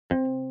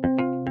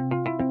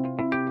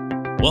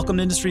Welcome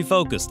to Industry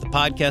Focus, the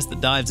podcast that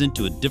dives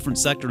into a different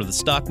sector of the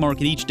stock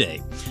market each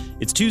day.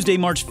 It's Tuesday,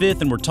 March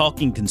 5th, and we're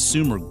talking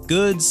consumer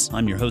goods.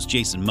 I'm your host,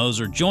 Jason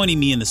Moser. Joining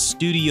me in the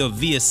studio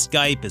via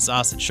Skype is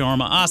Asit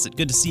Sharma. Asit,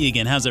 good to see you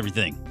again. How's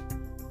everything?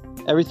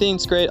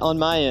 Everything's great on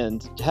my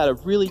end. Had a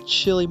really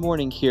chilly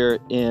morning here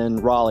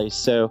in Raleigh,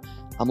 so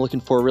I'm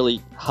looking for a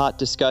really hot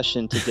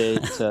discussion today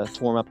to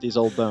warm up these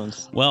old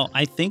bones. Well,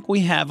 I think we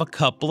have a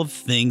couple of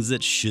things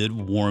that should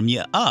warm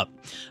you up.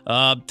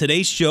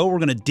 Today's show, we're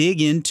going to dig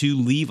into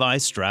Levi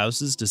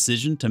Strauss's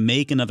decision to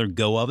make another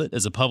go of it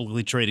as a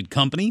publicly traded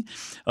company.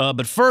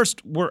 But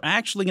first, we're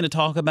actually going to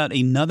talk about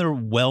another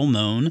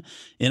well-known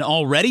and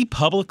already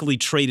publicly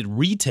traded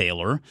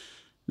retailer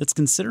that's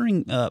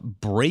considering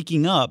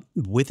breaking up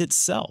with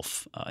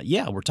itself.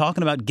 We're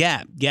talking about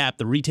Gap. Gap,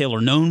 the retailer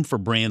known for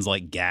brands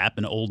like Gap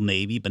and Old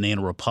Navy,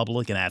 Banana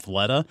Republic, and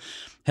Athleta,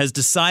 has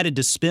decided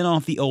to spin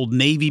off the Old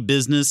Navy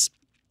business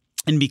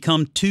and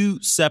become two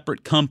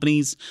separate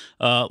companies.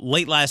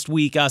 Late last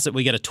week,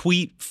 we got a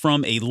tweet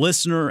from a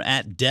listener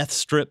at Death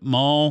Strip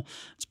Mall.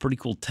 It's a pretty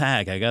cool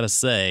tag, I gotta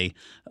say.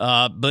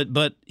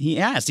 But he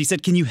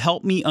said, can you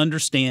help me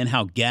understand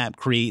how Gap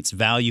creates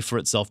value for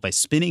itself by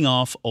spinning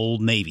off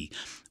Old Navy?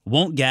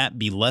 Won't Gap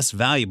be less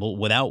valuable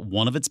without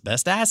one of its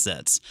best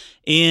assets?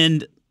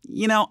 And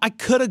I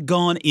could have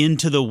gone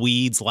into the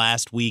weeds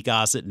last week,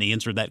 Asit, and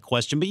answered that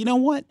question. But you know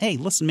what? Hey,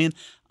 listen, man,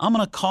 I'm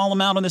going to call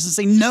him out on this and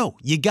say, no,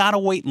 you got to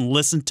wait and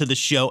listen to the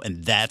show,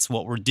 and that's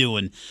what we're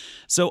doing.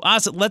 So,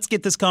 Asit, let's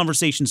get this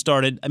conversation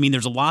started. I mean,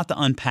 there's a lot to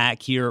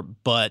unpack here,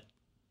 but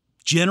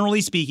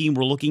generally speaking,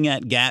 we're looking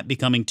at Gap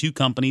becoming two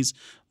companies.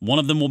 One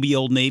of them will be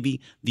Old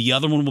Navy. The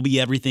other one will be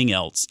everything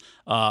else.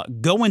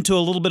 Go into a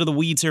little bit of the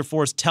weeds here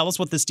for us. Tell us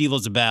what this deal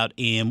is about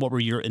and what were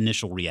your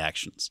initial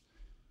reactions?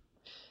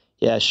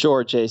 Yeah,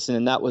 sure, Jason.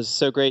 And that was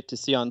so great to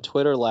see on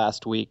Twitter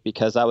last week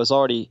because I was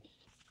already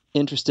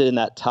interested in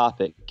that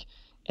topic.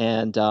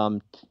 And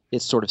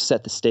it sort of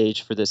set the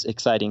stage for this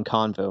exciting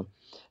convo.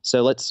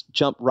 So let's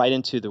jump right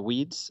into the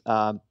weeds.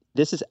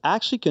 This is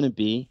actually going to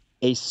be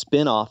a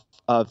spinoff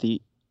of the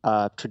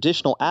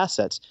traditional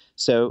assets.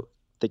 So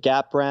the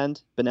Gap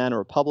brand, Banana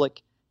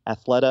Republic,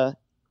 Athleta,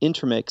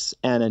 Intermix,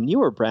 and a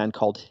newer brand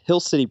called Hill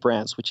City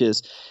Brands, which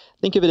is,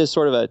 think of it as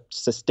sort of a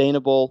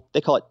sustainable,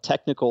 they call it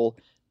technical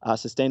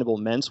sustainable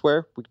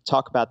menswear. We can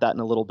talk about that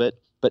in a little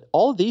bit. But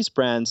all of these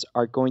brands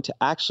are going to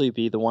actually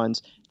be the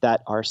ones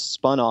that are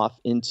spun off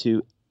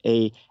into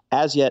a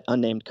as yet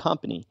unnamed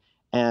company.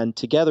 And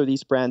together,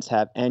 these brands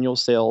have annual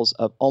sales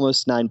of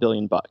almost $9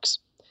 billion.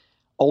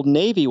 Old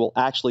Navy will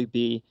actually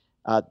be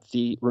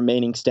the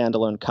remaining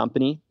standalone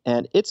company,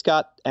 and it's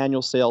got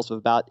annual sales of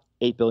about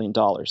 $8 billion.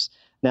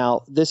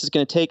 Now, this is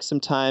going to take some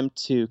time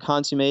to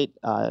consummate.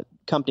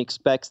 Company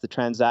expects the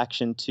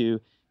transaction to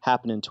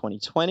happen in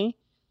 2020.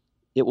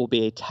 It will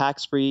be a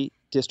tax-free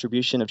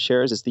distribution of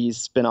shares, as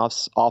these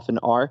spinoffs often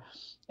are.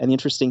 And the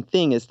interesting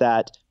thing is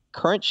that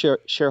current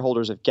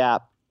shareholders of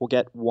Gap will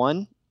get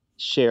one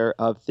share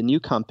of the new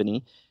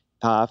company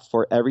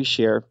for every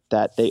share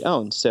that they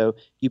own. So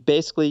you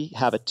basically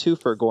have a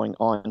twofer going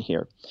on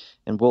here.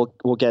 And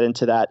we'll get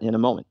into that in a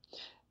moment.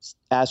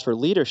 As for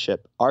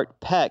leadership, Art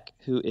Peck,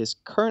 who is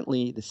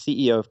currently the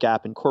CEO of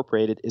Gap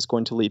Incorporated, is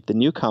going to lead the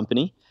new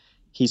company.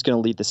 He's going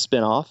to lead the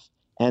spinoff.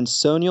 And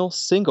Sonal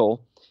Singhal,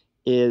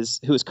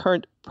 who is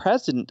current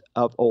president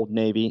of Old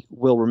Navy,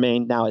 will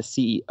remain now as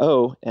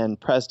CEO and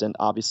president,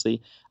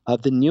 obviously,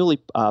 of the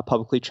newly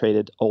publicly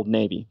traded Old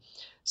Navy.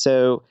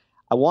 So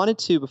I wanted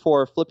to,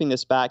 before flipping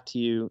this back to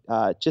you,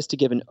 just to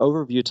give an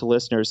overview to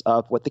listeners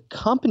of what the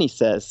company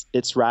says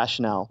its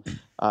rationale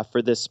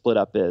for this split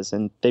up is.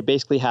 And they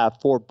basically have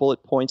 4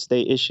 bullet points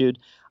they issued.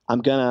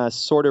 I'm going to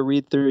sort of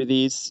read through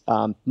these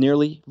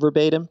nearly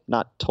verbatim,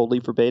 not totally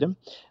verbatim,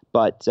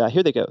 but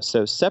here they go.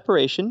 So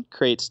separation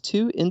creates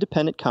 2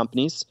 independent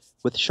companies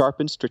with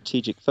sharpened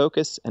strategic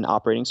focus and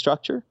operating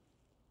structure.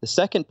 The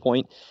second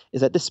point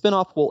is that this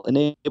spinoff will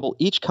enable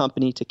each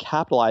company to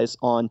capitalize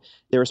on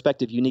their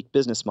respective unique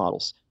business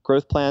models,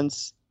 growth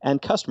plans,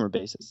 and customer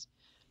bases.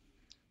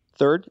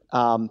 Third,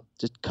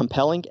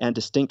 compelling and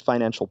distinct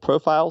financial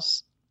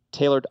profiles,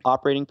 tailored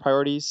operating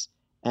priorities,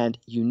 and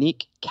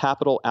unique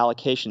capital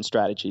allocation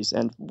strategies.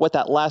 And what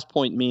that last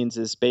point means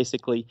is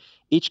basically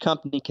each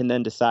company can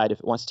then decide if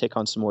it wants to take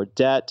on some more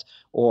debt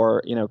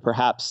or,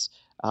 perhaps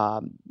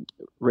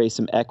raise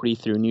some equity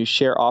through new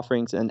share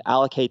offerings and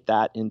allocate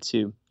that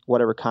into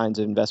whatever kinds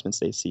of investments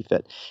they see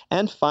fit.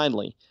 And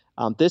finally,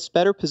 this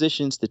better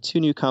positions the 2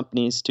 new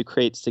companies to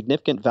create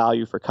significant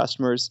value for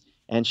customers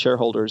and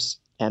shareholders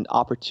and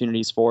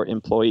opportunities for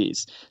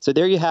employees. So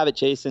there you have it,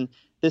 Jason.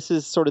 This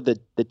is sort of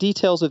the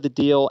details of the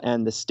deal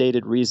and the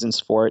stated reasons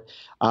for it.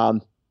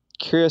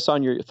 Curious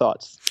on your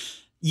thoughts.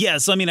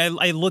 Yes, I mean,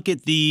 I look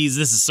at these.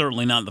 This is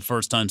certainly not the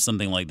first time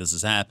something like this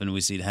has happened.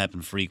 We see it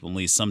happen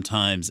frequently.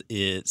 Sometimes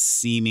it's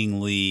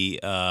seemingly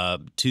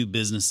 2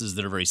 businesses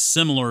that are very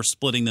similar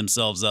splitting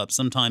themselves up.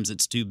 Sometimes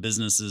it's 2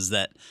 businesses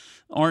that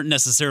aren't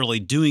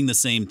necessarily doing the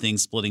same thing,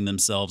 splitting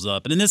themselves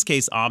up. And in this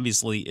case,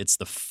 obviously, it's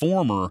the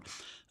former.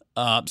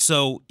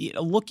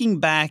 Looking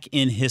back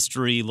in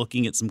history,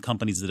 looking at some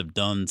companies that have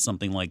done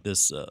something like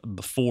this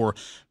before,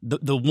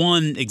 the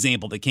one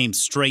example that came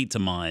straight to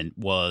mind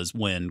was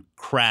when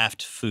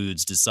Kraft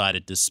Foods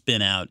decided to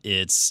spin out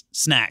its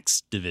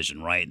snacks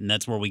division, right? And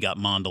that's where we got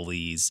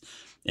Mondelez,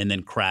 and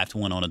then Kraft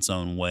went on its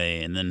own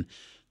way, and then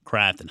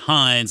Kraft and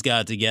Heinz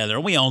got together.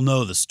 We all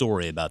know the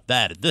story about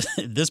that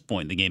at this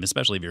point in the game,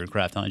 especially if you're a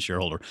Kraft Heinz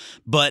shareholder.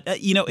 But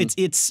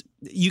it's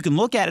you can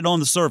look at it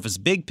on the surface,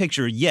 big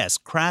picture. Yes,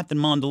 Kraft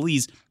and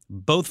Mondelez,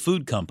 both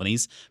food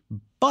companies,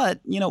 but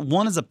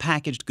one is a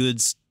packaged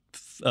goods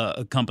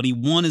company,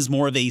 one is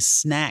more of a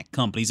snack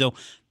company. So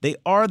they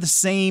are the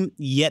same,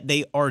 yet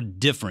they are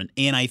different.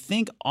 And I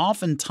think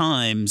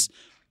oftentimes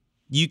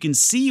you can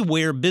see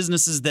where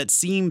businesses that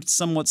seem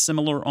somewhat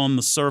similar on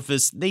the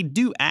surface, they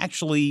do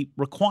actually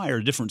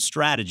require different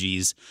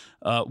strategies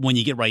when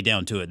you get right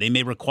down to it. They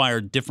may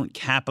require different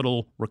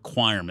capital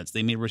requirements.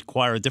 They may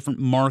require a different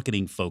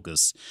marketing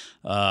focus.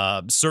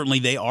 Certainly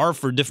they are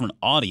for different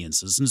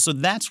audiences. And so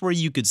that's where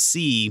you could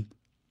see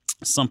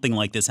something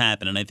like this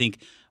happen. And I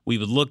think we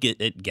would look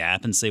at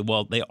Gap and say,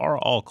 well, they are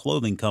all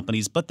clothing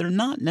companies, but they're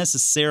not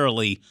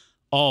necessarily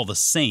all the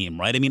same,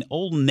 right? I mean,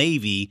 Old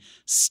Navy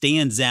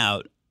stands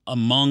out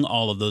among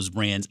all of those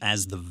brands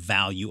as the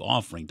value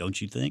offering,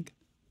 don't you think?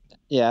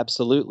 Yeah,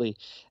 absolutely.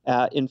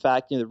 In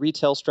fact, the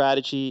retail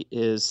strategy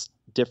is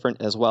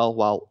different as well.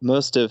 While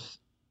most of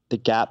the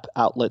Gap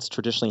outlets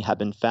traditionally have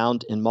been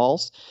found in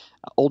malls,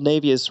 Old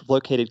Navy is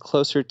located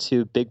closer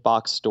to big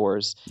box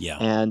stores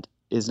and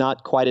is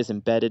not quite as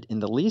embedded in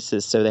the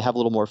leases, so they have a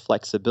little more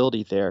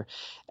flexibility there.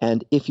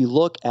 And if you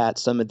look at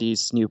some of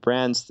these new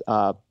brands,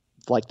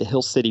 like the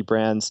Hill City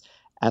brands,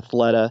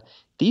 Athleta,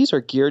 these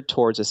are geared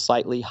towards a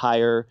slightly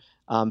higher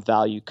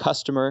value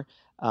customer,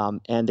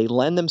 and they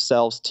lend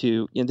themselves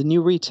to the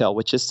new retail,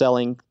 which is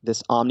selling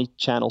this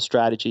omni-channel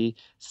strategy,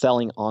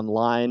 selling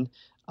online,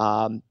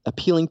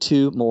 appealing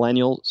to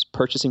millennials'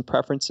 purchasing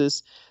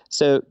preferences.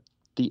 So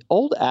the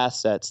old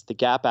assets, the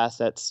Gap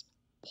assets,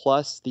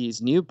 plus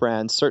these new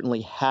brands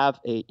certainly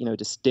have a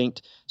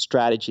distinct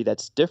strategy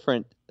that's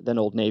different than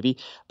Old Navy.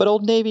 But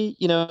Old Navy,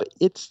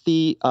 it's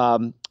the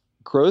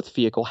growth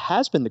vehicle,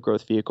 has been the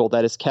growth vehicle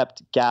that has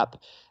kept Gap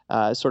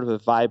sort of a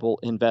viable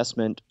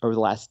investment over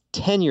the last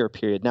 10-year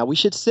period. Now, we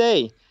should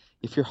say,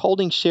 if you're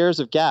holding shares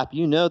of Gap,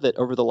 you know that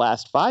over the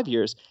last 5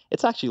 years,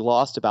 it's actually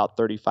lost about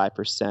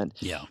 35%.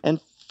 Yeah.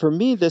 And for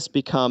me, this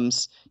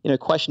becomes a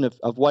question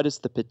of what is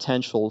the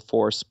potential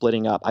for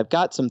splitting up. I've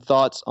got some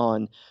thoughts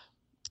on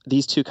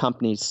these two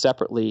companies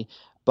separately,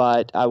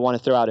 but I want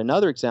to throw out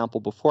another example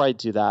before I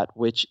do that,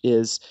 which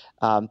is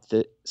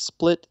the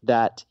split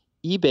that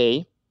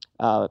eBay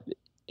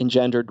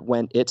engendered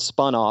when it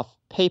spun off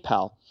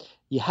PayPal.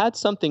 You had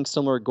something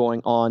similar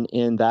going on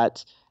in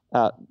that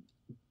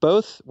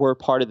both were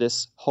part of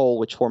this whole,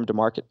 which formed a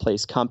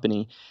marketplace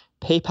company.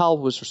 PayPal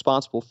was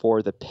responsible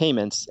for the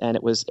payments, and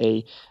it was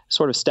a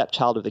sort of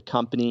stepchild of the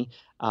company,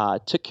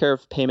 took care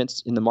of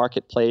payments in the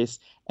marketplace,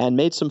 and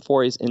made some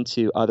forays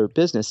into other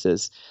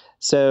businesses.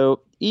 So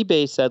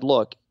eBay said,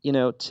 look,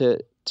 to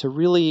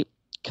really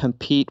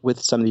compete with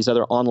some of these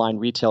other online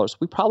retailers,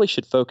 we probably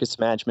should focus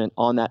management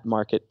on that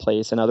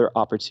marketplace and other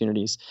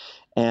opportunities.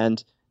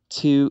 And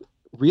to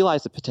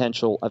realize the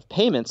potential of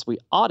payments, we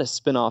ought to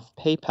spin off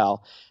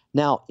PayPal.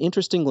 Now,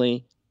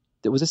 interestingly,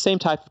 it was the same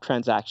type of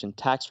transaction,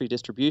 tax-free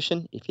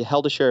distribution. If you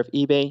held a share of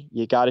eBay,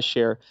 you got a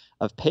share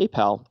of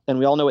PayPal. And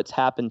we all know what's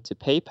happened to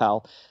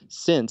PayPal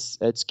since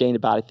it's gained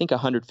about, I think,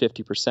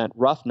 150%,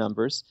 rough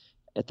numbers,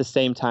 at the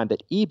same time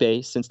that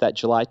eBay, since that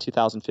July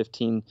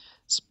 2015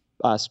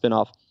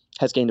 spinoff,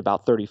 has gained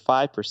about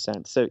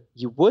 35%. So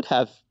you would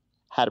have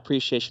had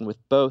appreciation with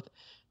both.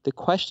 The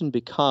question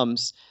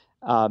becomes,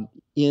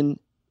 in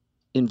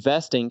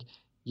investing,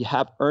 you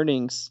have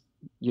earnings,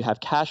 you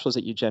have cash flows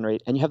that you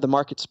generate, and you have the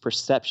market's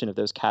perception of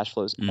those cash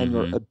flows and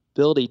your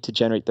ability to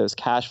generate those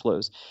cash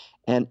flows.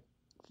 And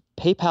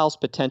PayPal's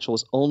potential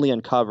is only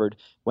uncovered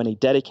when a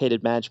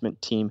dedicated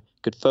management team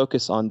could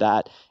focus on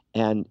that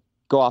and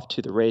go off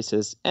to the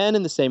races. And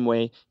in the same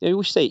way,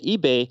 we should say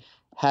eBay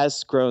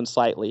has grown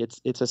slightly.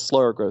 It's a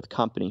slower growth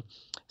company.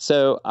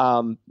 So,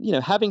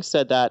 having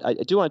said that, I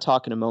do want to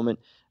talk in a moment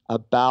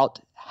about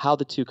how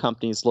the two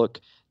companies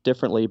look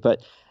differently.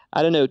 But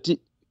I don't know.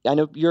 I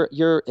know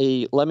you're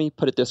a, let me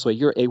put it this way,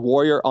 you're a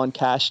warrior on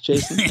cash,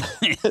 Jason. I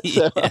maybe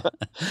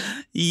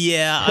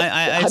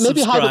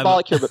subscribe.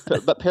 Hyperbolic here,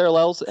 but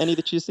parallels, any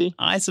that you see?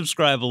 I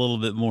subscribe a little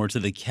bit more to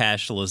the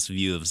cashless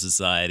view of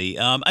society.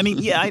 I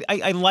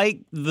like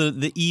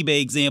the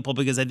eBay example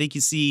because I think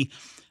you see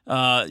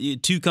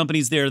two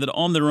companies there that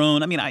on their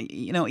own. I mean,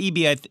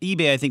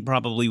 eBay I think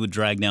probably would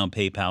drag down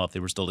PayPal if they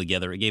were still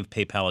together. It gave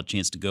PayPal a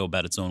chance to go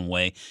about its own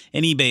way,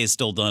 and eBay has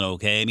still done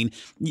okay. I mean,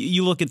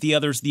 you look at the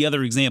other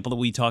example that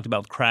we talked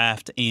about,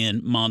 Kraft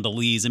and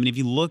Mondelez. I mean, if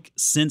you look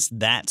since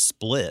that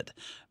split,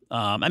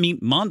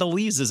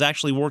 Mondelez has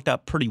actually worked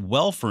out pretty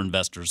well for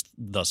investors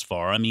thus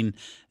far. I mean,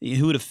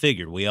 who would have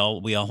figured? We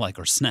all like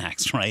our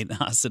snacks, right?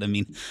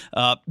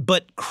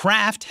 But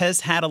Kraft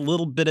has had a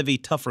little bit of a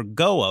tougher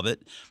go of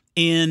it.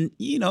 And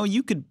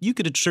you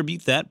could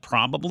attribute that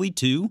probably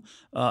to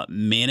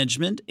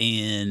management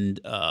and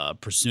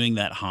pursuing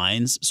that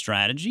Heinz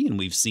strategy. And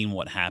we've seen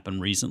what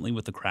happened recently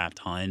with the Kraft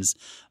Heinz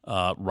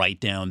right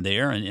down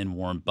there, and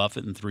Warren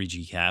Buffett and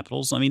 3G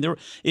Capital. So I mean,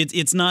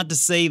 it's not to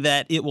say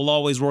that it will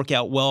always work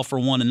out well for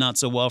one and not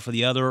so well for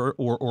the other,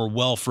 or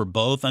well for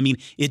both. I mean,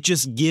 it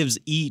just gives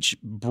each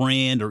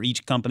brand or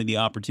each company the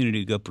opportunity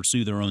to go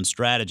pursue their own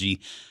strategy.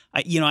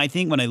 I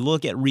think when I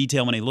look at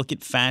retail, when I look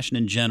at fashion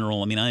in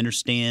general, I mean, I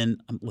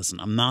understand. Listen,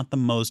 I'm not the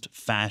most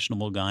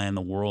fashionable guy in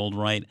the world,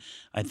 right?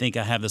 I think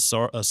I have the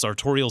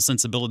sartorial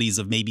sensibilities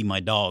of maybe my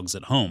dogs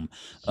at home.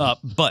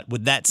 But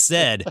with that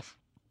said,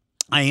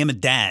 I am a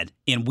dad,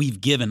 and we've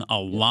given a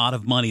lot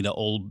of money to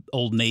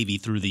Old Navy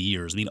through the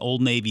years. I mean,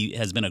 Old Navy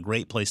has been a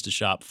great place to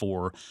shop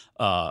for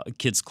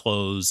kids'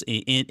 clothes.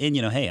 And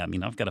hey, I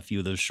mean, I've got a few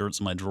of those shirts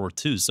in my drawer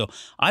too. So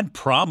I'd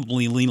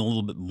probably lean a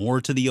little bit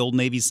more to the Old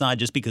Navy side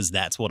just because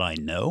that's what I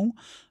know.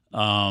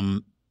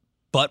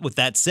 But with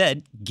that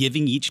said,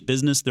 giving each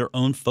business their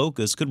own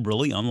focus could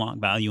really unlock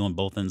value on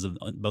both ends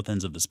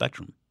of the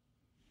spectrum.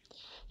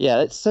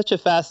 Yeah, it's such a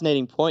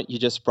fascinating point you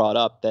just brought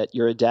up, that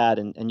you're a dad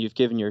and you've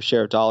given your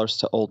share of dollars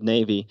to Old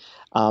Navy.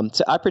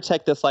 So I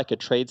protect this like a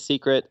trade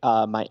secret.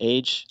 My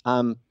age,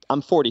 I'm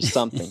 40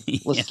 something.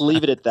 Let's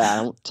leave it at that.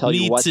 I won't tell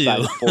you what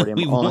side of 40 I'm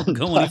we on. Won't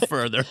go any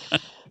further.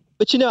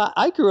 But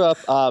I grew up.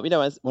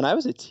 When I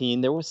was a teen,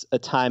 there was a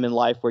time in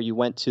life where you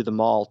went to the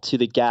mall, to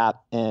the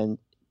Gap, and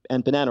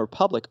Banana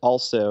Republic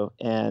also.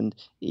 And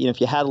if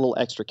you had a little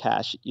extra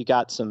cash, you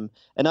got an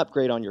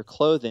upgrade on your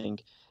clothing.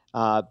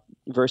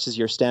 Versus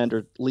your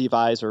standard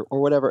Levi's or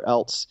whatever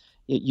else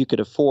you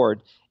could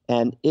afford.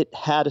 And it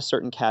had a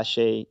certain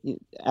cachet.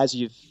 As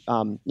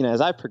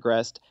as I've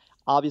progressed,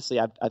 obviously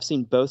I've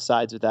seen both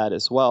sides of that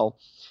as well.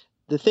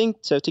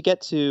 So to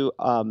get to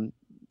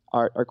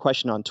our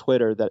question on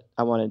Twitter that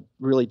I want to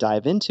really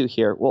dive into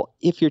here, well,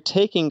 if you're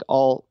taking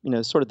all,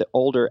 sort of the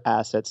older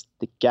assets,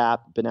 the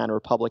Gap, Banana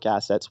Republic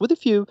assets with a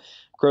few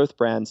growth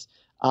brands,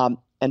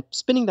 and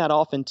spinning that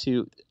off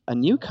into a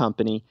new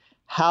company,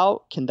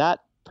 how can that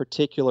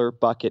particular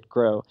bucket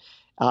grow?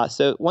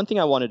 So one thing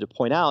I wanted to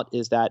point out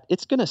is that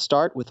it's going to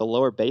start with a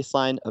lower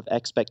baseline of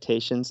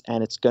expectations,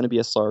 and it's going to be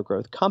a slower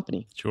growth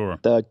company. Sure.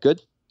 The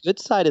good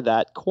side of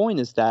that coin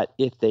is that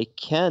if they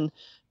can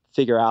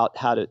figure out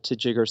how to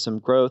jigger some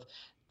growth,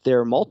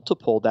 their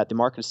multiple that the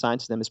market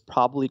assigns to them is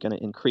probably going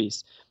to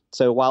increase.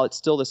 So while it's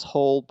still this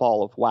whole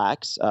ball of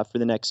wax for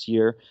the next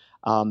year,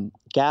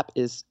 Gap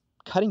is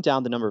cutting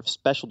down the number of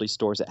specialty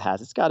stores it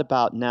has. It's got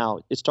about now,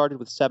 it started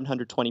with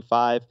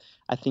 725,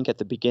 I think at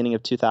the beginning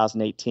of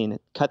 2018.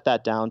 It cut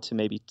that down to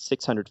maybe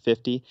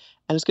 650,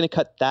 and it's going to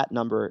cut that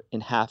number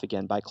in half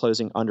again by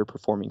closing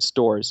underperforming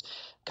stores.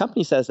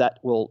 Company says that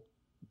will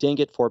ding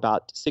it for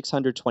about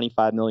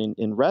 $625 million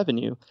in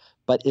revenue,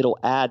 but it'll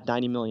add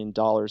 $90 million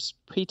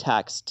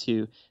pre-tax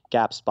to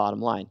Gap's bottom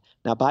line.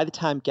 Now, by the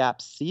time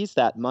Gap sees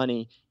that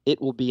money, it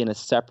will be in a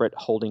separate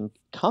holding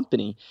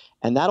company,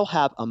 and that'll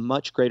have a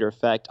much greater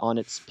effect on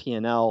its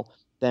P&L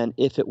than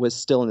if it was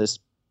still in this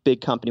big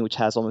company, which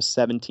has almost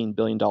 $17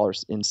 billion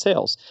in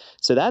sales.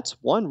 So that's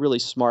one really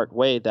smart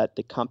way that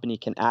the company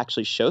can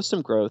actually show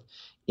some growth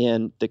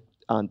in the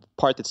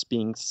part that's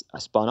being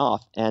spun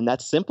off, and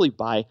that's simply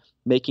by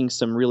making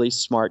some really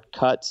smart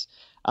cuts.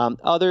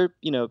 Other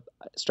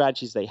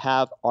strategies they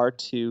have are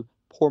to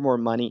pour more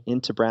money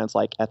into brands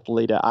like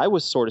Athleta. I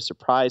was sort of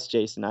surprised,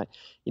 Jason.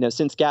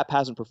 Since Gap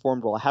hasn't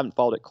performed well, I haven't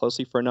followed it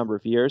closely for a number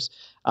of years.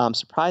 I'm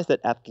surprised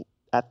that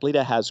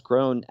Athleta has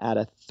grown at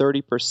a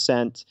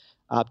 30%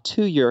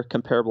 2-year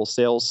comparable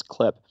sales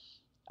clip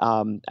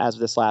as of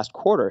this last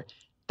quarter.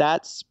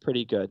 That's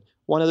pretty good.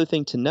 One other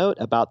thing to note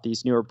about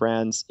these newer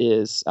brands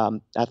is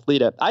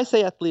Athleta. I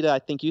say Athleta. I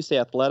think you say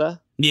Athleta.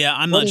 Yeah,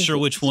 I'm not sure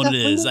which one it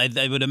is.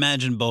 I would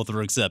imagine both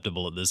are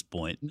acceptable at this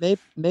point.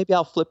 Maybe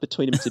I'll flip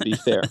between them to be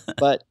fair.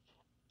 But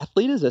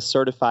Athleta is a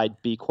certified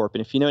B Corp.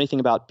 And if you know anything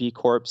about B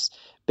Corps,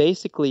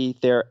 basically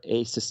they're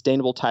a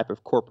sustainable type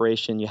of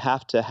corporation. You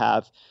have to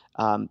have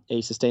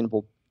a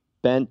sustainable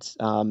bent,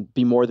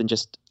 be more than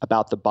just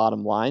about the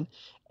bottom line.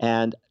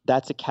 And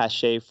that's a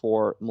cachet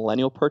for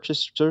millennial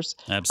purchasers.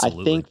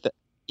 Absolutely.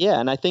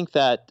 I think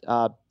that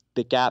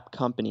the Gap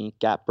company,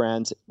 Gap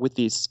brands, with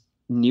these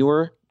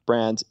newer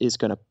brands is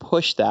going to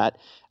push that,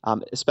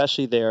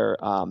 especially their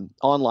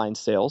online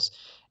sales.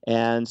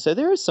 And so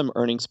there is some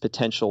earnings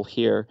potential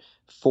here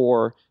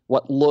for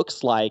what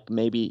looks like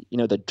maybe,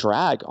 the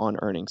drag on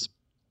earnings.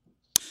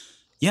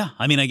 Yeah,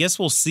 I mean, I guess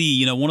we'll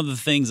see. One of the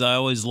things I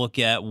always look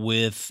at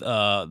with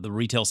the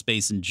retail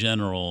space in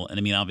general, and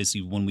I mean,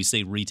 obviously, when we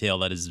say retail,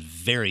 that is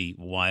very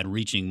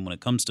wide-reaching when it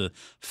comes to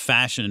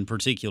fashion in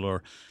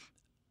particular.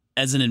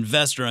 As an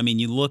investor, I mean,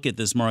 you look at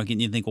this market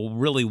and you think, well,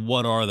 really,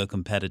 what are the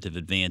competitive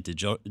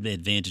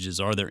advantages?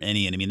 Are there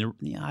any? And I mean,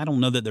 I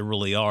don't know that there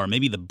really are.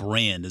 Maybe the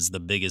brand is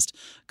the biggest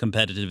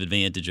competitive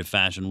advantage a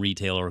fashion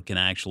retailer can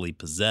actually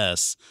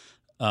possess.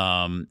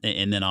 And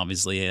then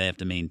obviously they have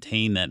to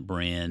maintain that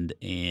brand.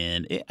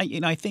 And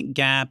I think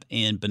Gap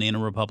and Banana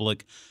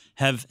Republic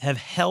have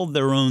held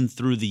their own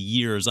through the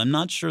years. I'm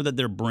not sure that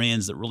they're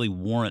brands that really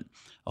warrant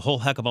a whole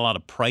heck of a lot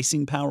of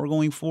pricing power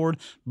going forward,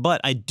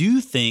 but I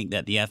do think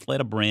that the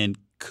Athleta brand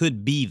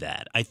could be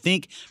that. I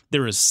think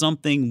there is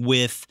something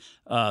with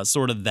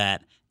sort of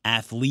that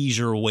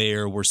athleisure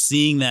wear. We're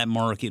seeing that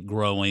market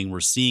growing. We're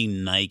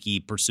seeing Nike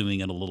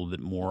pursuing it a little bit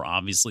more.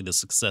 Obviously, the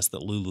success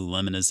that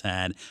Lululemon has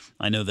had.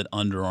 I know that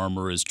Under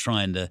Armour is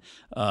trying to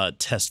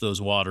test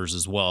those waters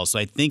as well. So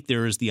I think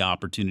there is the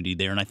opportunity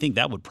there, and I think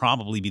that would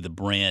probably be the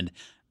brand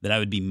that I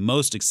would be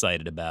most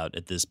excited about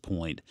at this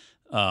point.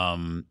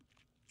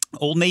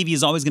 Old Navy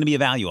is always going to be a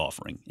value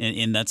offering,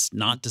 and that's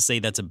not to say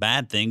that's a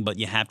bad thing, but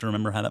you have to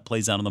remember how that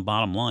plays out on the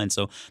bottom line.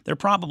 So they're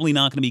probably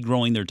not going to be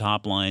growing their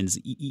top lines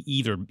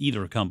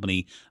either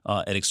company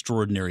at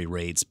extraordinary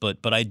rates.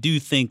 But I do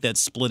think that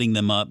splitting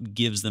them up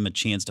gives them a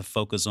chance to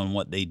focus on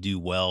what they do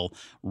well,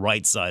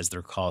 right-size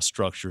their cost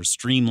structure,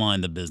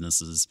 streamline the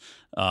businesses.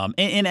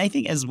 And I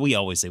think, as we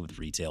always say with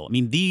retail, I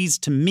mean, these,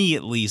 to me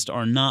at least,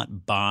 are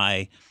not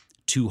buy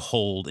to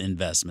hold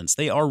investments.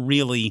 They are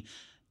really...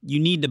 You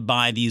need to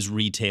buy these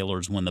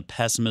retailers when the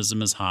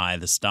pessimism is high,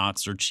 the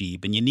stocks are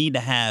cheap, and you need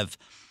to have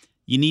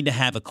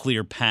a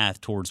clear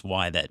path towards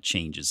why that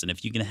changes. And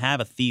if you can have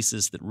a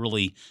thesis that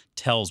really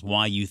tells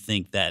why you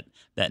think that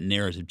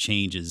narrative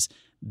changes,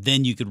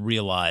 then you could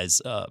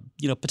realize,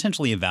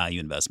 potentially a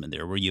value investment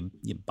there, where you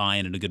buy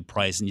in at a good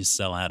price and you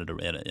sell out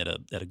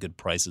at a good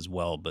price as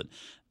well. But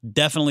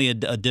definitely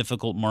a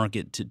difficult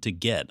market to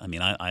get. I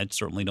mean, I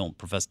certainly don't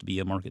profess to be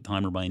a market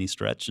timer by any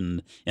stretch,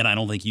 and I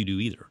don't think you do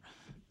either.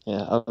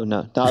 Yeah. Oh,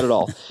 no, not at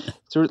all.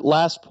 So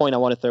last point I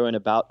want to throw in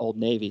about Old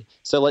Navy.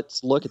 So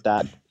let's look at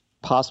that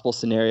possible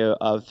scenario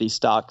of these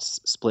stocks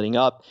splitting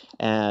up,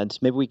 and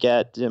maybe we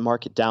get a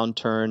market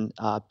downturn,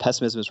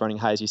 pessimism is running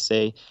high, as you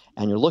say,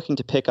 and you're looking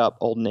to pick up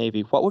Old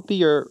Navy. What would be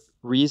your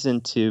reason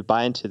to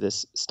buy into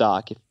this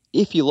stock?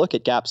 If you look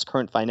at Gap's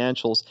current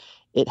financials,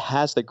 it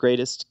has the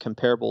greatest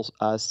comparable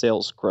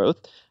sales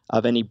growth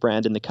of any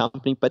brand in the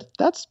company, but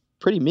that's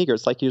pretty meager.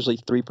 It's like usually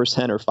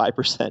 3% or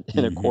 5%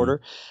 in a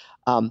quarter.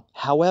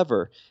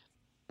 However,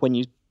 when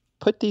you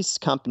put these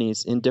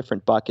companies in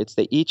different buckets,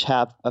 they each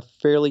have a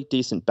fairly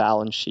decent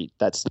balance sheet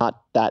that's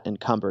not that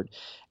encumbered.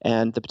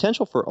 And the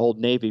potential for Old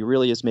Navy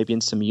really is maybe in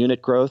some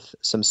unit growth,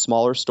 some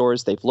smaller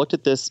stores. They've looked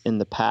at this in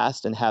the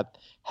past and have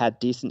had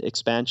decent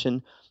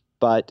expansion,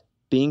 but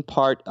being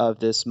part of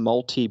this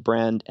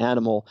multi-brand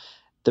animal,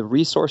 the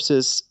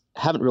resources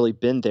haven't really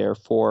been there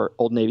for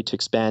Old Navy to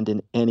expand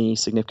in any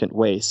significant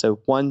way. So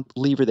one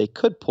lever they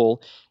could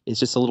pull is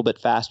just a little bit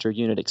faster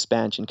unit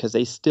expansion, because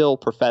they still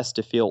profess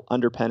to feel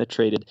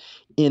underpenetrated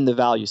in the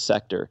value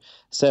sector.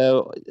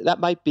 So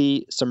that might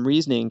be some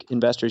reasoning,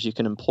 investors, you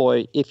can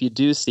employ if you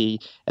do see,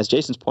 as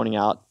Jason's pointing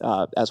out,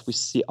 as we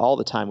see all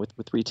the time with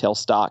retail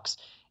stocks,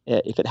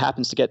 if it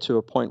happens to get to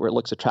a point where it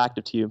looks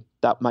attractive to you,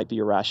 that might be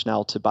your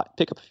rationale to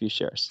pick up a few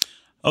shares.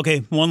 Okay,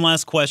 one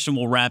last question.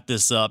 We'll wrap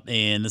this up,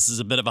 and this is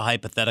a bit of a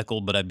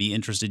hypothetical, but I'd be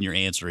interested in your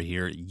answer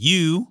here.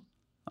 You,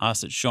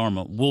 Asit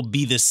Sharma, will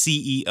be the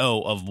CEO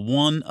of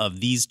one of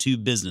these two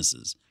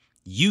businesses.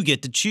 You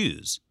get to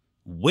choose.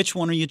 Which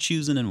one are you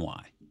choosing and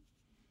why?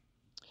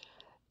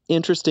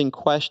 Interesting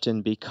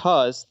question,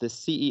 because the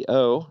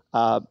CEO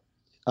of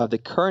the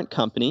current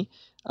company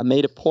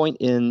made a point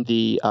in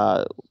the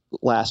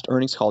last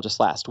earnings call just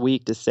last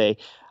week to say,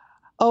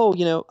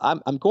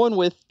 I'm going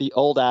with the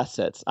old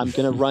assets. I'm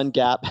going to run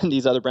Gap and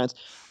these other brands.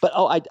 But,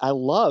 I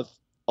love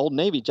Old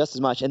Navy just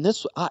as much. And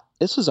this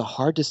was a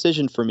hard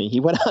decision for me. He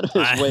went out of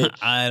his way.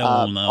 I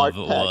don't know if it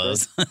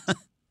was.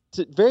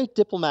 Very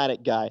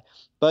diplomatic guy.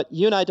 But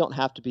you and I don't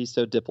have to be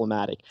so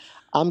diplomatic.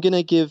 I'm going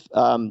to give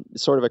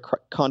sort of a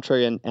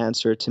contrarian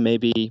answer to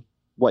maybe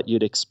what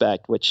you'd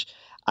expect, which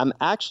I'm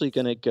actually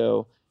going to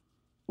go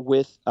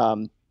with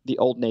the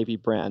Old Navy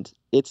brand.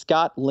 It's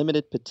got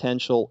limited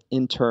potential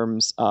in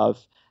terms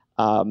of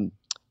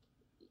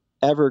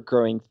ever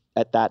growing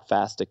at that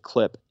fast a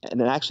clip. And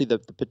then actually the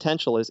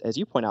potential is, as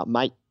you point out,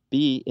 might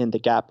be in the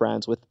Gap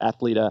brands with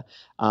Athleta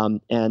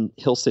and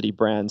Hill City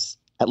brands.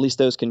 At least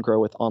those can grow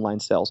with online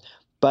sales.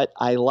 But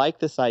I like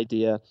this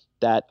idea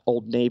that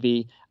Old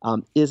Navy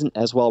isn't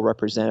as well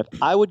represented.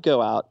 I would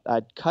go out,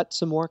 I'd cut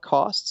some more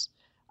costs,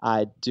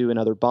 I'd do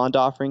another bond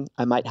offering,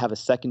 I might have a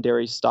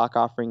secondary stock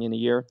offering in a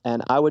year,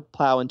 and I would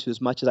plow into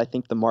as much as I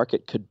think the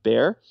market could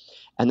bear.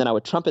 And then I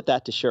would trumpet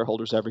that to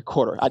shareholders every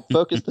quarter. I'd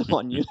focus them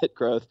on unit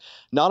growth,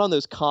 not on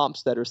those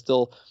comps that are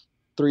still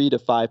 3 to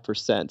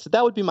 5%. So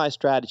that would be my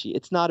strategy.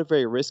 It's not a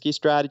very risky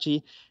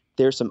strategy.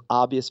 There's some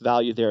obvious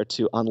value there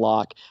to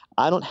unlock.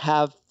 I don't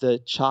have the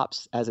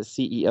chops as a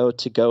CEO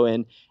to go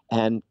in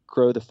and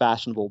grow the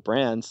fashionable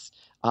brands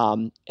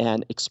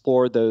and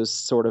explore those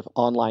sort of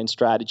online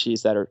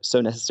strategies that are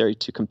so necessary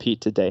to compete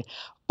today.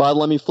 But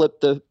let me flip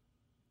the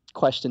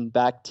question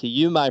back to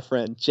you, my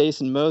friend,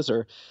 Jason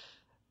Moser,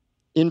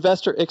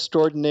 investor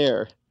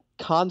extraordinaire,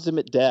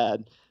 consummate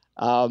dad,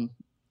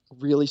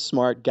 really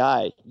smart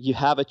guy. You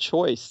have a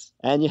choice,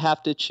 and you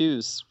have to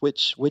choose.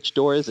 Which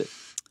door is it?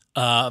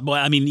 Well,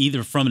 I mean,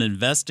 either from an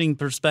investing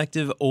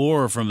perspective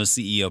or from a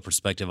CEO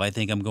perspective, I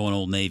think I'm going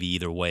Old Navy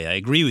either way. I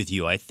agree with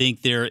you. I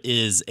think there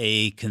is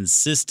a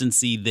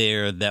consistency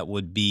there that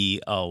would be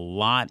a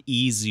lot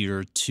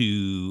easier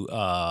to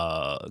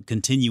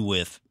continue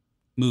with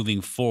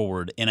moving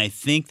forward. And I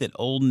think that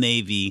Old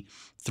Navy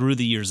through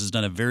the years has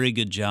done a very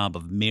good job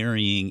of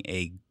marrying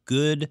a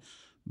good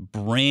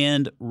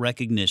brand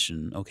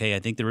recognition. Okay, I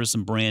think there is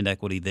some brand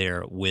equity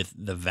there with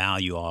the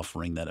value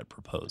offering that it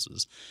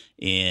proposes,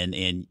 and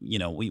you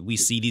know we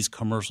see these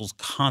commercials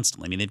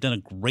constantly. I mean, they've done a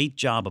great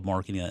job of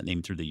marketing that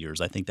name through the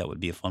years. I think that would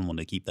be a fun one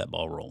to keep that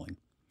ball rolling.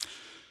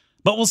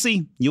 But we'll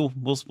see.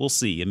 We'll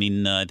see. I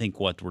mean, I think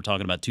we're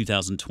talking about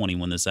 2020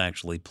 when this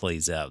actually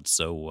plays out.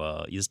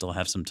 So you still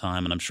have some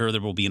time, and I'm sure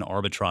there will be an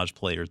arbitrage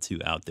play or two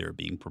out there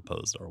being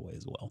proposed our way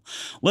as well.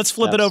 Let's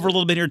flip it over a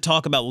little bit here and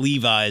talk about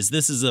Levi's.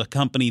 This is a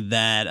company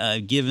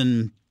that,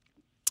 given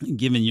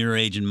your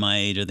age and my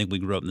age, I think we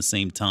grew up in the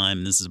same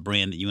time. This is a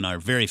brand that you and I are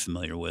very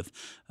familiar with.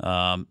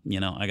 You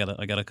know, I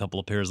got a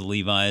couple of pairs of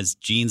Levi's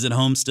jeans at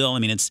home still. I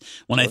mean, it's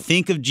when I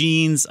think of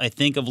jeans, I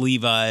think of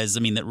Levi's. I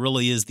mean, that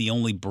really is the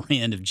only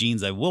brand of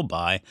jeans I will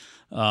buy.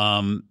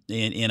 And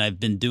I've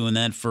been doing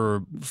that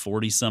for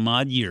 40 some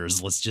odd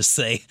years, let's just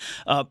say.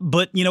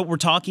 But, you know, we're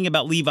talking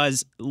about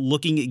Levi's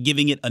looking at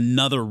giving it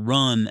another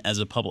run as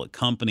a public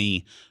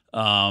company.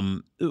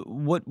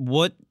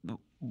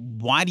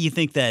 Why do you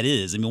think that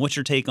is? I mean, what's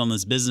your take on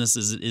this business?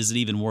 Is it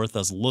even worth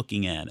us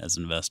looking at as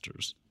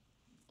investors?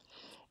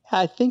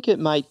 I think it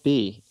might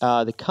be.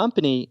 The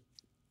company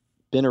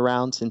been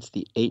around since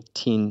the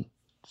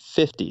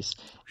 1850s,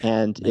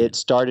 and it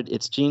started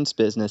its jeans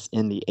business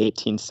in the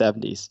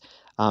 1870s.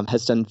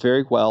 Has done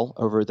very well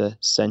over the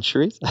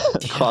centuries,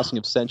 crossing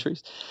of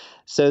centuries.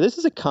 So this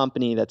is a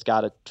company that's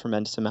got a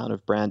tremendous amount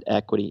of brand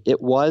equity.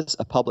 It was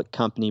a public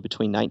company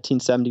between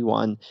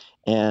 1971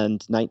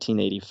 and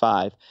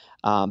 1985.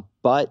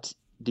 But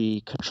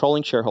the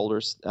controlling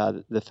shareholders,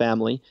 the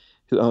family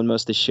who own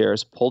most of the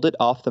shares, pulled it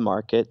off the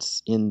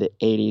markets in the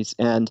 80s.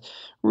 And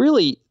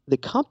really, the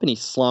company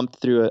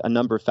slumped through a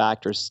number of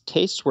factors.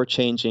 Tastes were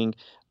changing,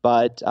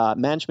 but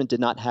management did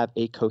not have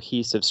a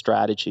cohesive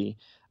strategy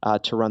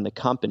to run the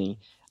company.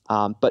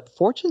 But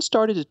fortune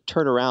started to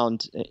turn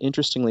around,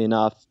 interestingly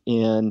enough,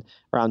 in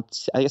around,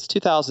 I guess,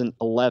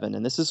 2011.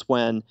 And this is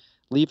when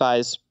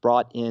Levi's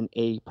brought in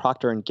a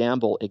Procter &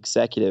 Gamble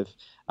executive,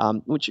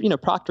 which, you know,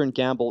 Procter &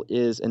 Gamble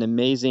is an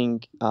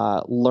amazing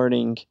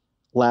learning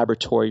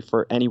laboratory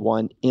for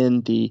anyone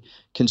in the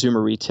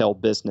consumer retail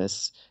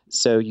business.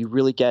 So you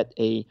really get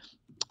a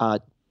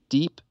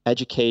deep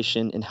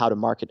education in how to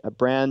market a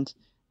brand,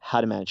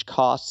 how to manage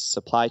costs,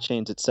 supply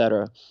chains, et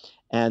cetera.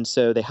 And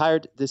so they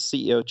hired this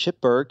CEO,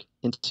 Chip Bergh,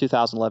 in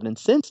 2011. And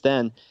since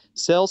then,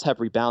 sales have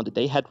rebounded.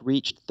 They had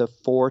reached the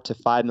 $4 to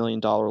 $5 million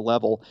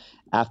level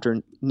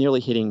after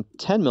nearly hitting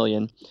 $10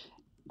 million.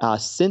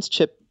 Since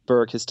Chip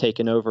Bergh has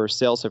taken over,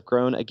 sales have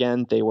grown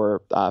again. They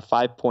were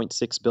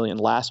 $5.6 billion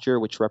last year,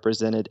 which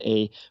represented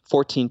a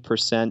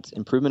 14%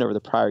 improvement over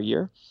the prior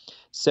year.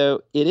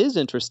 So it is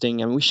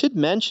interesting. And we should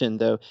mention,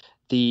 though,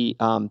 the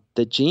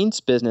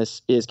jeans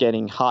business is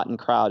getting hot and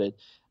crowded.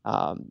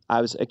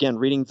 I was, again,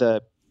 reading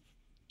the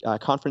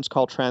conference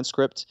call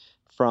transcript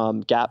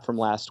from Gap from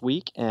last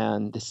week,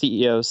 and the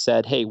CEO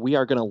said, hey, we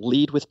are going to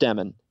lead with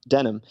denim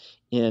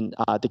in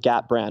the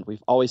Gap brand.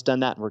 We've always done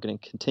that, and we're going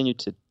to continue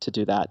to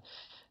do that.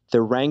 The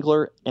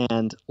Wrangler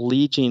and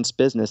Lee jeans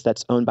business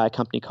that's owned by a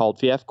company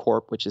called VF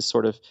Corp, which is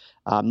sort of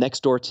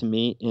next door to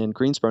me in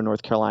Greensboro,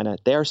 North Carolina,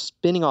 they are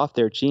spinning off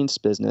their jeans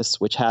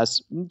business, which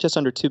has just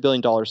under $2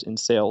 billion in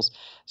sales,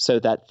 so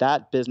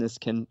that business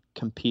can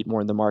compete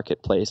more in the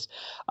marketplace.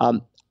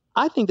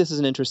 I think this is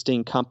an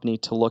interesting company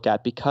to look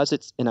at because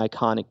it's an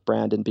iconic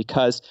brand and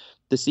because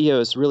the CEO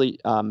has really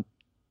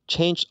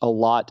changed a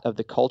lot of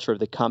the culture of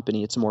the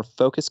company. It's a more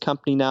focused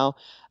company now,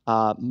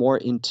 more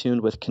in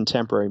tune with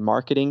contemporary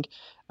marketing.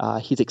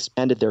 He's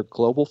expanded their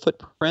global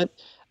footprint.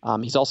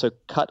 He's also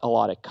cut a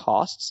lot of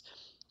costs.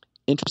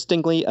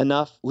 Interestingly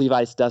enough,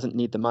 Levi's doesn't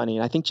need the money.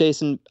 And I think,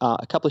 Jason,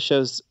 a couple of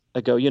shows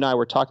ago, you and I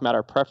were talking about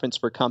our preference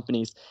for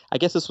companies. I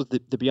guess this was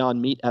the Beyond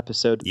Meat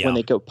episode when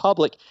they go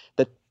public,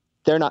 that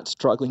they're not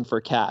struggling for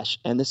cash.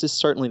 And this is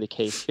certainly the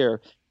case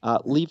here.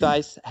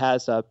 Levi's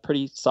has a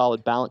pretty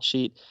solid balance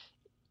sheet.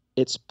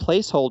 Its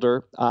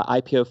placeholder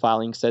IPO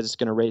filing says it's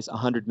going to raise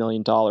 $100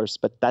 million,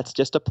 but that's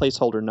just a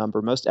placeholder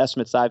number. Most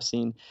estimates I've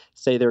seen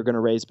say they're going to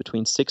raise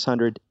between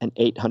 $600 and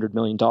 $800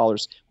 million,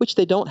 which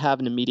they don't have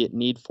an immediate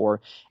need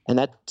for. And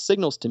that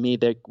signals to me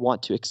they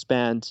want to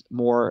expand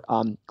more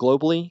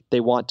globally.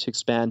 They want to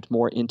expand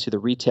more into the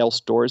retail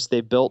stores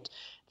they've built.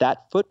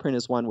 That footprint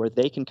is one where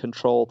they can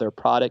control their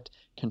product,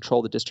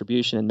 control the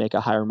distribution, and make a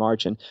higher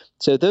margin.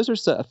 So those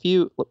are a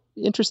few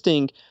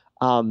interesting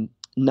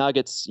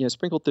nuggets,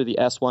 sprinkled through the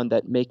S1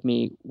 that make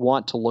me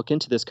want to look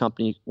into this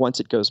company once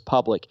it goes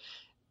public.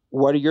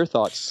 What are your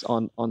thoughts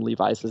on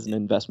Levi's as an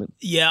investment?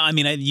 Yeah, I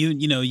mean,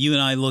 you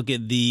and I look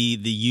at the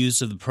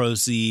use of the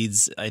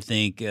proceeds. I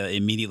think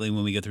immediately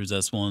when we go through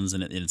S1s,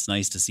 and it's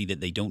nice to see that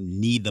they don't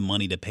need the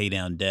money to pay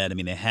down debt. I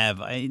mean, they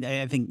have, I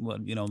think,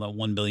 that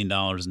 $1 billion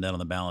in debt on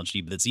the balance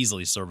sheet, but it's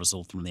easily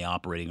serviceable from the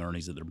operating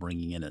earnings that they're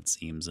bringing in, it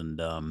seems,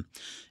 and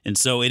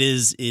so it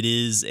is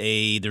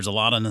there's a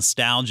lot of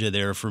nostalgia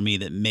there for me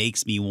that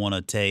makes me want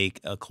to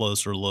take a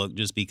closer look,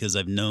 just because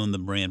I've known the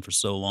brand for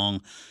so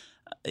long.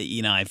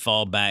 I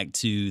fall back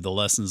to the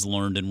lessons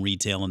learned in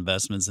retail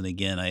investments, and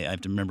again, I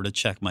have to remember to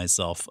check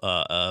myself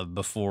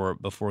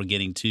before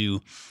getting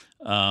too,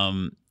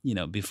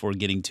 before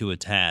getting too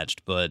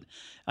attached. But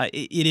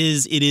it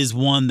is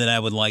one that I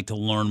would like to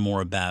learn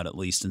more about, at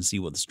least, and see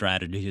what the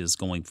strategy is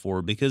going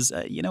forward. Because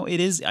it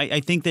is.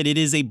 I think that it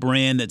is a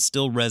brand that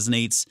still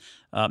resonates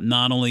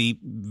not only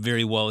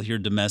very well here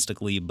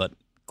domestically, but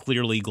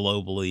clearly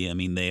globally. I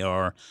mean, they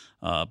are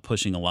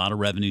pushing a lot of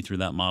revenue through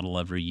that model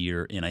every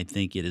year, and I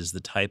think it is the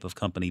type of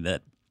company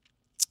that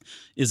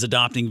is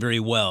adopting very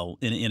well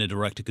in a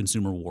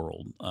direct-to-consumer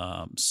world.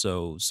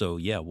 So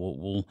yeah,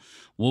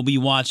 we'll be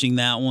watching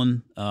that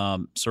one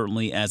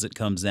certainly as it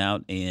comes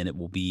out, and it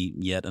will be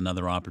yet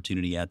another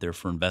opportunity out there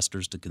for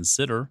investors to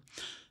consider.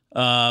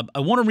 I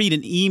want to read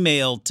an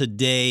email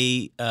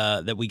today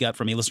that we got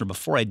from a listener.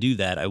 Before I do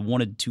that, I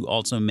wanted to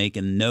also make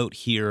a note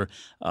here.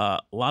 A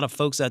lot of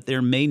folks out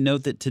there may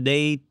note that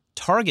today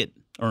Target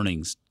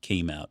earnings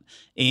came out.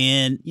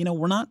 And,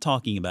 we're not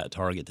talking about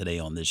Target today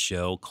on this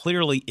show.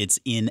 Clearly, it's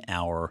in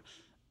our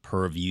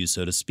purview,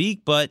 so to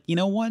speak. But you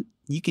know what?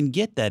 You can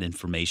get that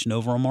information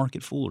over on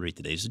Market Foolery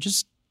today. So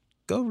just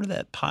go over to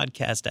that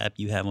podcast app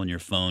you have on your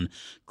phone,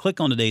 click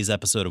on today's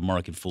episode of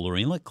Market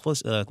Foolery, and let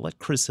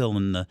Chris Hill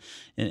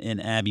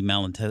and Abby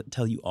Mallon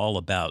tell you all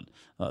about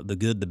the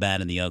good, the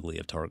bad, and the ugly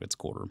of Target's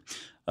quarter.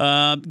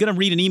 I'm going to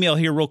read an email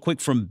here real quick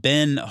from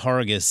Ben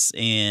Hargis,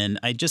 and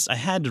I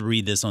had to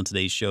read this on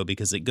today's show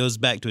because it goes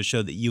back to a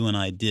show that you and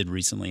I did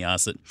recently,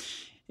 Asit.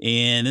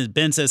 And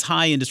Ben says,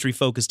 "Hi,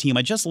 industry-focused team.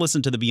 I just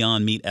listened to the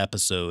Beyond Meat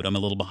episode. I'm a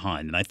little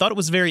behind, and I thought it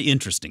was very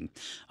interesting.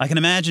 I can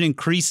imagine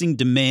increasing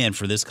demand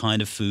for this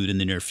kind of food in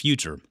the near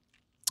future.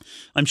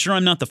 I'm sure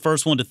I'm not the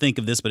first one to think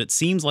of this, but it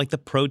seems like the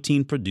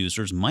protein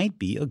producers might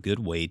be a good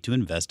way to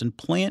invest in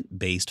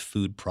plant-based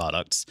food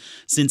products,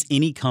 since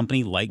any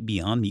company like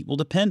Beyond Meat will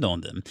depend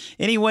on them.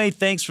 Anyway,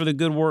 thanks for the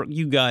good work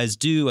you guys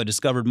do. I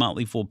discovered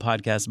Motley Fool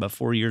podcast about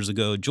 4 years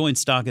ago, joined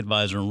Stock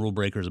Advisor and Rule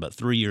Breakers about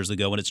 3 years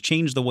ago, and it's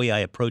changed the way I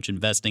approach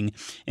investing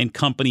and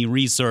company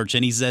research."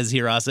 And he says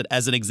here, as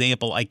an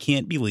example, "I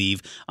can't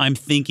believe I'm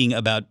thinking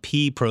about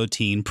pea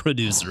protein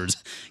producers."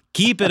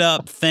 Keep it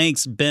up.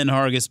 Thanks, Ben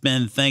Hargis.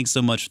 Ben, thanks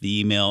so much for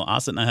the email.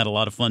 Asit and I had a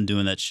lot of fun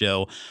doing that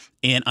show,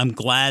 and I'm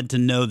glad to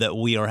know that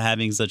we are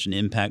having such an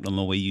impact on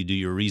the way you do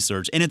your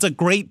research. And it's a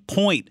great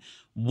point.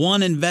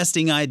 One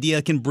investing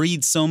idea can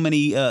breed so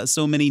many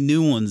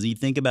new ones. You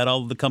think about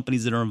all of the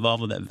companies that are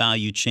involved with that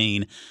value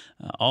chain,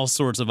 all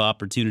sorts of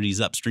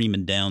opportunities upstream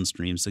and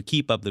downstream. So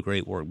keep up the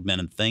great work, Ben,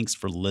 and thanks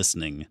for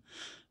listening.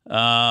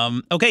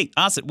 Okay,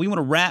 Asit, we want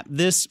to wrap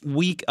this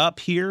week up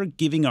here,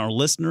 giving our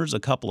listeners a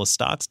couple of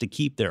stocks to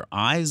keep their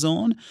eyes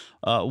on.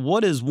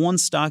 What is one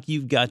stock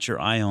you've got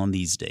your eye on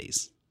these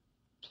days?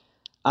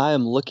 I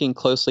am looking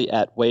closely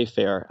at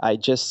Wayfair. I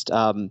just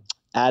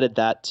added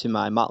that to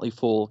my Motley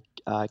Fool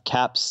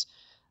caps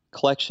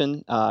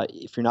collection.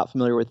 If you're not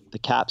familiar with the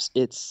caps,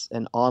 it's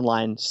an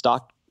online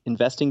stock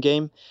investing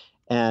game,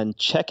 and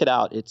check it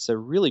out. It's a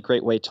really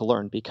great way to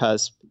learn,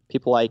 because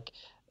people like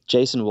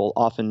Jason will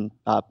often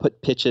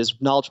put pitches,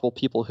 knowledgeable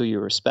people who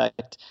you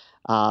respect,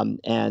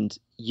 and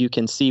you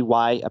can see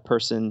why a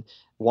person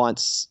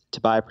wants to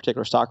buy a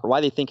particular stock, or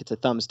why they think it's a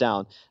thumbs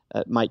down.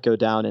 Might go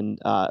down in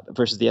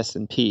versus the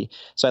S&P.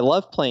 So I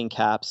love playing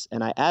caps,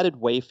 and I added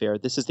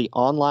Wayfair. This is the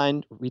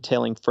online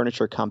retailing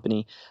furniture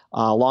company.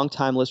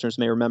 Longtime listeners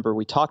may remember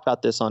we talked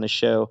about this on a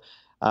show.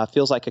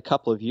 Feels like a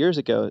couple of years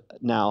ago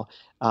now,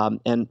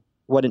 and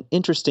what an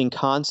interesting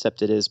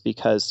concept it is,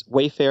 because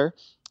Wayfair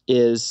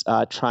is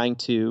trying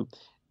to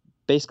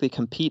basically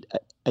compete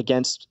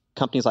against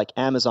companies like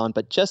Amazon,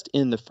 but just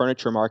in the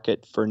furniture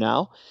market for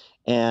now.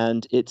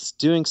 And it's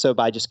doing so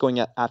by just going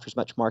after as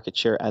much market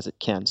share as it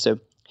can. So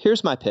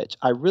here's my pitch.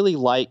 I really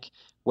like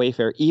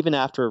Wayfair. Even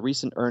after a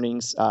recent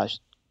earnings,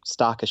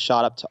 stock has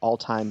shot up to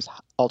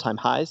all-time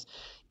highs.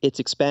 It's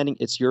expanding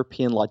its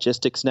European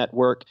logistics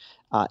network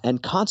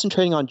and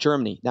concentrating on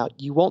Germany. Now,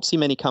 you won't see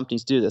many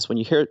companies do this. When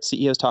you hear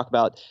CEOs talk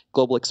about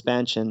global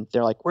expansion,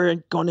 they're like, we're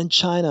going in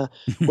China,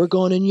 we're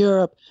going in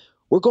Europe,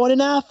 we're going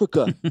in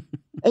Africa.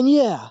 And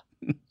yeah,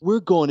 we're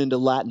going into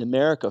Latin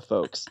America,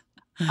 folks.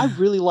 I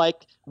really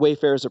like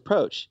Wayfair's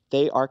approach.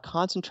 They are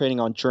concentrating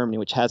on Germany,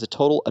 which has a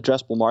total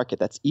addressable market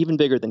that's even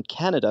bigger than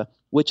Canada,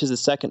 which is the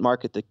second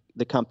market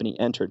the company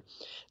entered.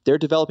 They're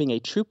developing a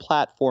true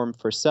platform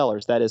for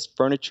sellers, that is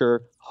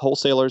furniture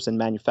wholesalers and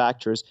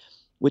manufacturers,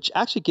 which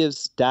actually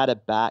gives data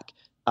back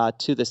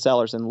to the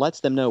sellers and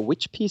lets them know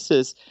which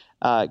pieces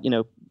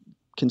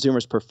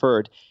consumers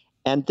preferred.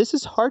 And this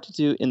is hard to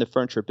do in the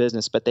furniture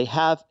business, but they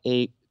have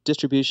a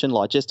distribution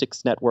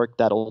logistics network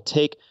that'll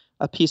take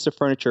a piece of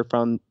furniture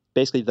from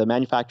basically the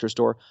manufacturer's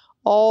door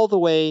all the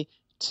way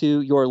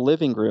to your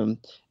living room.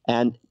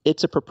 And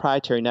it's a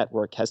proprietary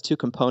network, has two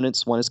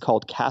components. One is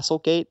called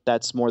Castlegate,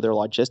 that's more their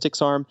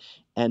logistics arm,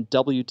 and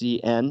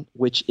WDN,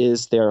 which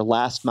is their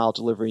last mile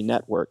delivery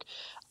network.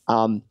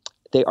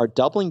 They are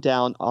doubling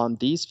down on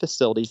these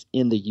facilities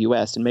in the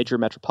U.S. in major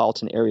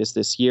metropolitan areas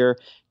this year,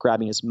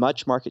 grabbing as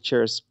much market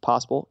share as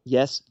possible.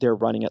 Yes, they're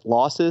running at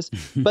losses,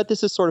 but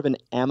this is sort of an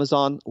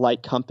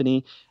Amazon-like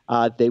company.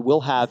 They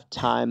will have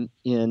time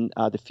in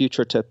the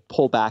future to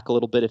pull back a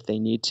little bit if they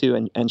need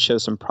to and show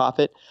some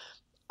profit.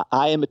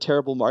 I am a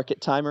terrible market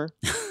timer.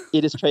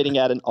 It is trading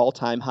at an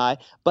all-time high,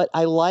 but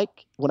I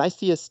like when I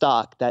see a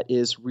stock that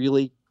is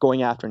really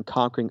going after and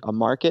conquering a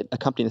market, a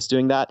company that's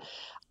doing that.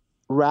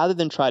 Rather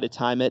than try to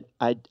time it,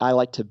 I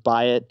like to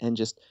buy it and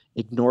just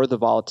ignore the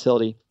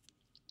volatility.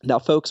 Now,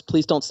 folks,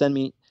 please don't send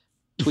me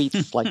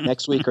tweets like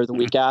next week or the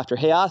week after.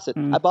 Hey, Asit,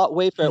 I bought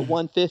Wayfair at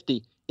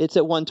 150. It's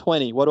at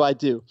 120. What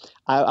do?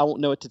 I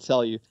won't know what to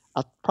tell you.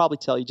 I'll probably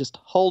tell you just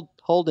hold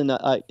and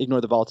ignore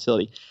the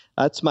volatility.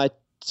 That's my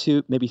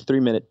 2, maybe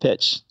 3-minute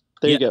pitch.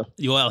 There you go.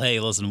 Well, hey,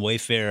 listen,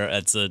 Wayfair,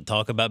 that's a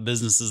talk about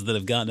businesses that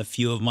have gotten a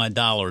few of my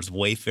dollars.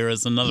 Wayfair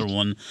is another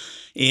one.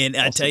 And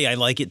I tell you, I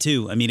like it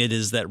too. I mean, it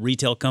is that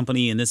retail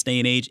company in this day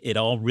and age. It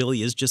all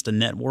really is just a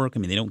network. I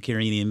mean, they don't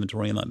carry any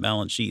inventory on that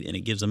balance sheet, and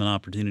it gives them an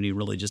opportunity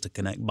really just to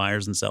connect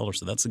buyers and sellers.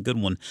 So that's a good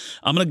one.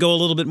 I'm going to go a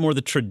little bit more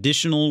the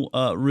traditional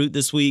route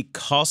this week.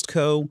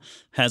 Costco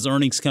has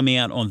earnings coming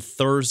out on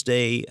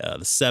Thursday, the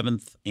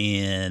 7th,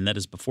 and that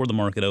is before the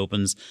market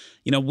opens.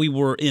 You know, we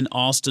were in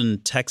Austin,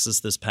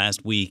 Texas this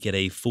past week at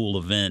a Fool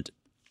event,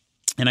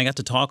 and I got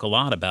to talk a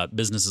lot about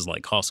businesses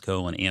like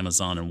Costco and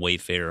Amazon and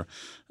Wayfair.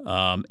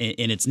 And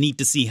it's neat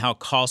to see how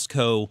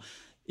Costco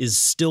is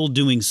still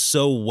doing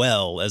so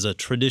well as a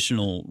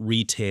traditional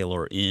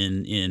retailer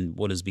in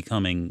what is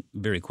becoming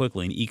very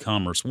quickly an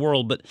e-commerce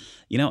world. But,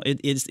 you know,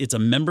 it's a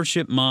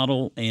membership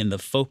model, and the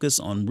focus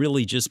on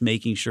really just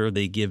making sure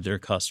they give their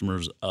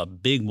customers a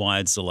big,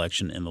 wide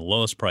selection and the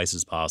lowest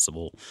prices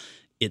possible.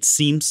 It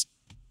seems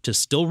to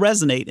still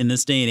resonate in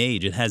this day and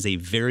age. It has a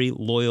very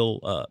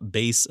loyal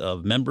base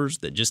of members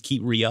that just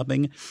keep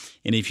re-upping.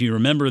 And if you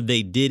remember,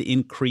 they did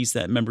increase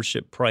that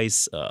membership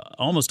price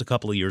almost a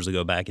couple of years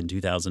ago, back in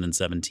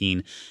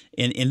 2017.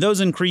 And those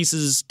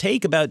increases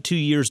take about 2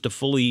 years to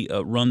fully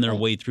run their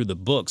way through the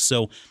books.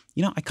 So,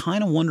 you know, I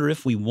kind of wonder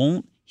if we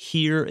won't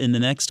hear in the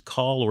next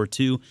call or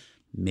two,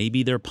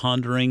 maybe they're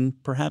pondering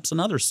perhaps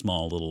another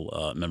small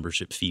little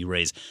membership fee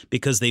raise,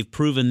 because they've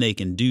proven they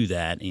can do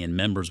that, and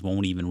members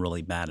won't even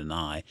really bat an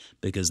eye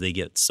because they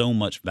get so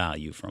much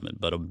value from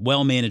it. But a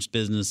well-managed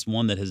business,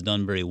 one that has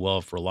done very well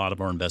for a lot of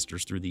our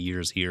investors through the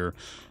years here,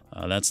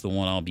 that's the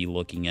one I'll be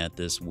looking at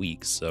this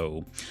week.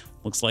 So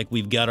looks like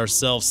we've got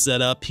ourselves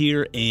set up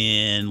here,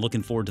 and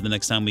looking forward to the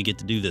next time we get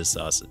to do this,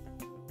 Asit.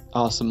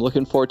 Awesome.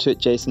 Looking forward to it,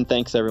 Jason.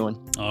 Thanks, everyone.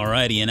 All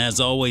righty. And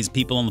as always,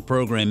 people on the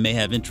program may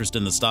have interest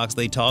in the stocks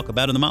they talk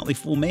about, and the Motley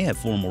Fool may have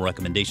formal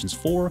recommendations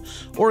for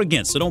or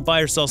against. So don't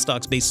buy or sell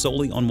stocks based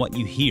solely on what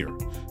you hear.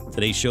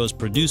 Today's show is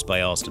produced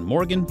by Austin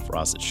Morgan. For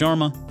Asit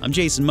Sharma, I'm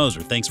Jason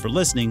Moser. Thanks for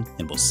listening,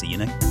 and we'll see you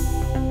next time.